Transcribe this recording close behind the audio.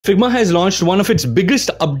Figma has launched one of its biggest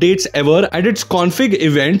updates ever at its config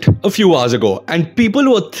event a few hours ago, and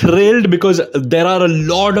people were thrilled because there are a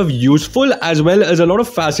lot of useful as well as a lot of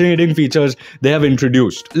fascinating features they have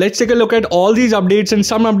introduced. Let's take a look at all these updates, and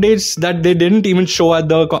some updates that they didn't even show at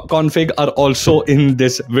the config are also in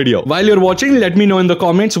this video. While you're watching, let me know in the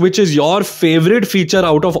comments which is your favorite feature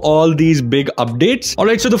out of all these big updates.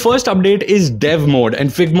 Alright, so the first update is dev mode, and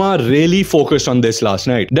Figma really focused on this last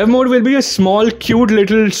night. Dev mode will be a small cute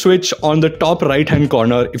little switch on the top right hand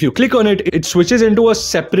corner. If you click on it, it switches into a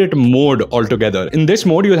separate mode altogether. In this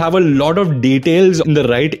mode, you'll have a lot of details in the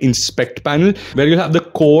right inspect panel where you'll have the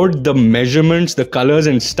code, the measurements, the colors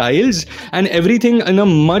and styles, and everything in a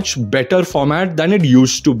much better format than it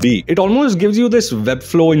used to be. It almost gives you this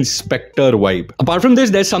Webflow inspector vibe. Apart from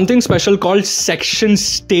this, there's something special called section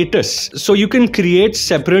status. So you can create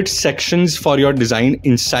separate sections for your design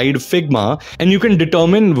inside Figma, and you can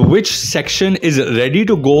determine which section is ready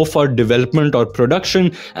to go for development or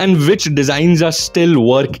production and which designs are still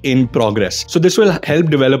work in progress. So this will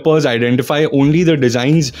help developers identify only the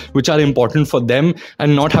designs which are important for them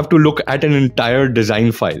and not have to look at an entire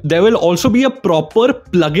design file. There will also be a proper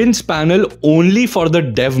plugins panel only for the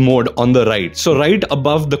dev mode on the right. So right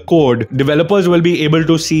above the code, developers will be able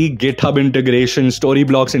to see GitHub integration,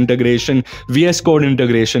 Storyblocks integration, VS Code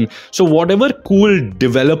integration. So whatever cool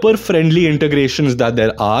developer friendly integrations that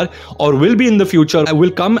there are or will be in the future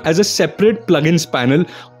will come as a separate plugins panel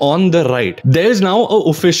on the right. There is now an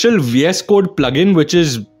official VS Code plugin which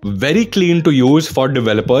is very clean to use for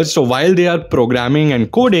developers. So while they are programming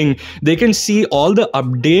and coding, they can see all the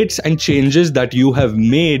updates and changes that you have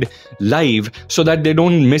made live so that they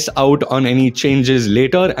don't miss out on any changes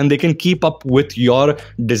later, and they can keep up with your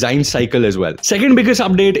design cycle as well. Second biggest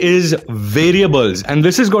update is variables, and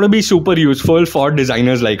this is going to be super useful for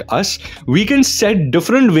designers like us. We can set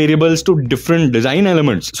different variables to different design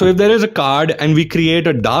elements. So if there is a card and we create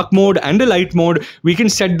a dark mode and a light mode, we can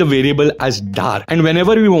set the variable as dark, and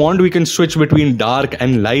whenever we want, we can switch between dark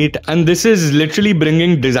and light. And this is literally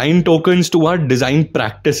bringing design tokens to our design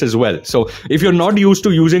practice as well. So if you're not used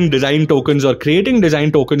to using design tokens or creating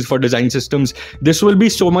design tokens for design systems, this will be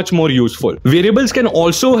so much more useful. Variables can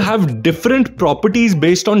also have different properties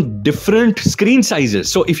based on different screen sizes.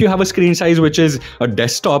 So if you have a screen size which is a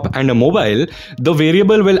desktop and a mobile, the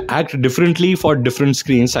variable will act differently for different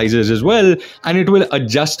screen sizes as well, and it will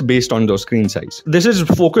adjust based on those screen size. This is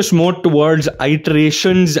focused more towards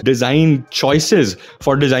iteration design choices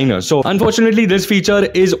for designers. So unfortunately, this feature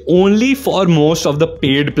is only for most of the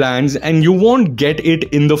paid plans, and you won't get it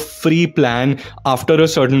in the free plan after a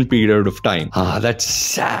certain period of time. That's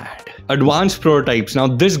sad. Advanced prototypes. Now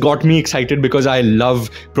this got me excited because I love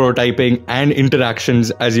prototyping and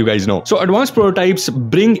interactions, as you guys know. So advanced prototypes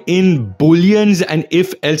bring in booleans and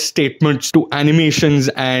if-else statements to animations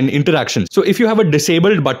and interactions. So if you have a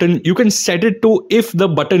disabled button, you can set it to if the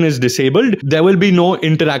button is disabled, there will be no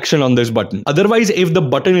interaction on this button. Otherwise, if the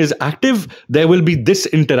button is active, there will be this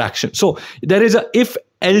interaction. So there is a if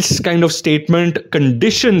else kind of statement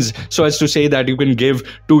conditions, so as to say that you can give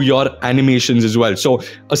to your animations as well. So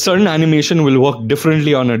a certain animation will work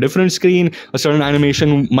differently on a different screen. A certain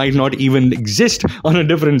animation might not even exist on a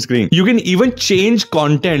different screen. You can even change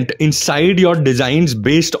content inside your designs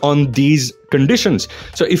based on these conditions.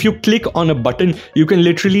 So if you click on a button, you can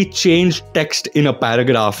literally change text in a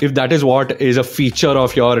paragraph if that is what is a feature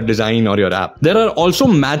of your design or your app. There are also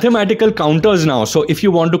mathematical counters now. So if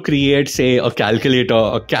you want to create, say, a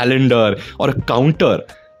calculator, a calendar, or a counter,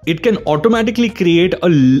 it can automatically create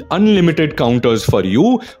unlimited counters for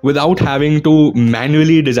you without having to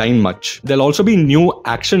manually design much. There'll also be new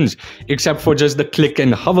actions. Except for just the click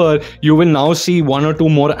and hover, you will now see one or two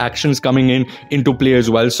more actions coming into play as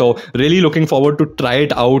well. So really looking forward to try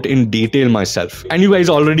it out in detail myself. And you guys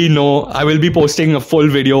already know I will be posting a full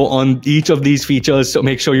video on each of these features, so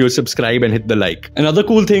make sure you subscribe and hit the like. Another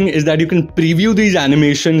cool thing is that you can preview these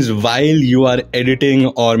animations while you are editing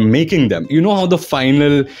or making them. You know how the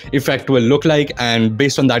final effect will look like, and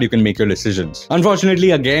based on that you can make your decisions.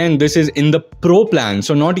 Unfortunately, again, this is in the pro plan,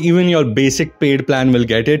 so not even your basic paid plan will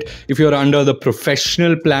get it. If you're under the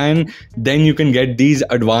professional plan, then you can get these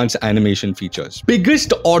advanced animation features.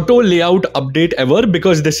 Biggest auto layout update ever,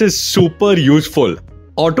 because this is super useful.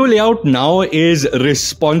 Auto layout now is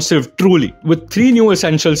responsive truly with 3 new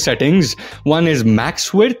essential settings. One is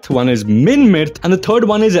max width, one is min width, and the third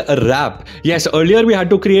one is wrap. Yes, earlier we had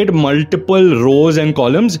to create multiple rows and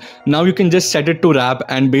columns. Now you can just set it to wrap,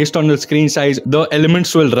 and based on the screen size, the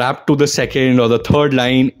elements will wrap to the second or the third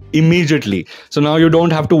line immediately. So now you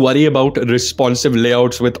don't have to worry about responsive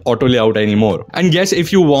layouts with auto layout anymore. And yes,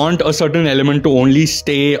 if you want a certain element to only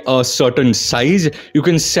stay a certain size, you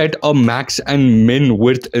can set a max and min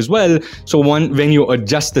width as well. So when you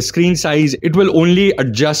adjust the screen size, it will only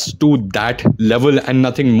adjust to that level and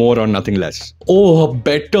nothing more or nothing less. Oh, a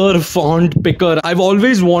better font picker. I've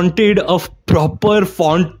always wanted a proper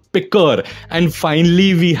font picker, and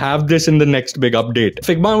finally we have this in the next big update.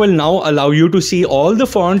 Figma will now allow you to see all the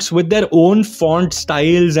fonts with their own font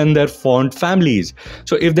styles and their font families.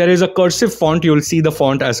 So if there is a cursive font, you'll see the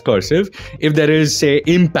font as cursive. If there is, say,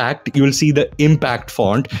 impact, you'll see the impact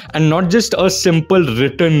font, and not just a simple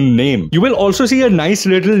written name. You will also see a nice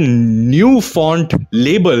little new font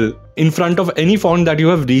label in front of any font that you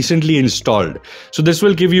have recently installed. So this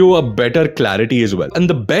will give you a better clarity as well. And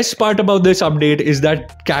the best part about this update is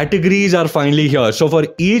that categories are finally here. So for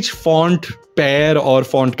each font pair or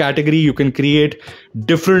font category, you can create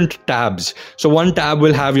different tabs. So one tab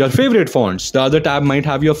will have your favorite fonts, the other tab might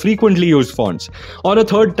have your frequently used fonts, or a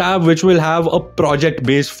third tab which will have a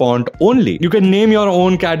project-based font only. You can name your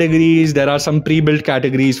own categories. There are some pre-built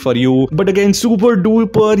categories for you, but again, super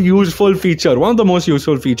duper useful feature, one of the most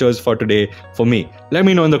useful features for today for me. Let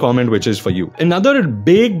me know in the comment which is for you. Another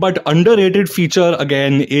big but underrated feature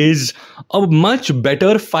again is a much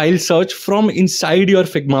better file search from inside your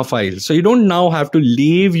Figma file. So you don't now have to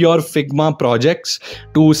leave your Figma projects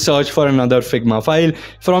to search for another Figma file.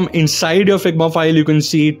 From inside your Figma file, you can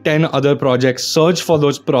see 10 other projects, search for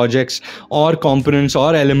those projects or components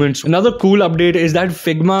or elements. Another cool update is that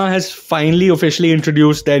Figma has finally officially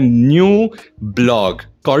introduced their new blog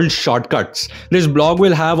called Shortcuts. This blog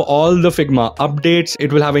will have all the Figma updates.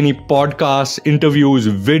 It will have any podcasts, interviews,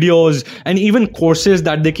 videos, and even courses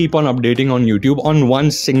that they keep on updating on YouTube on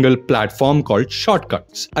one single platform called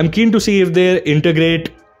Shortcuts. I'm keen to see if they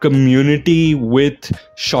integrate community with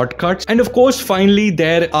Shortcuts. And of course, finally,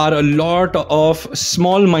 there are a lot of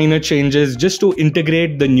small minor changes just to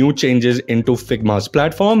integrate the new changes into Figma's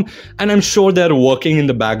platform. And I'm sure they're working in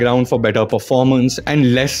the background for better performance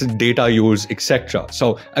and less data use, etc.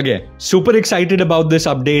 So again, super excited about this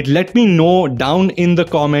update. Let me know down in the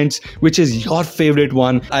comments which is your favorite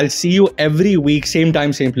one. I'll see you every week, same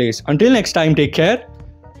time, same place. Until next time, take care.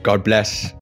 God bless.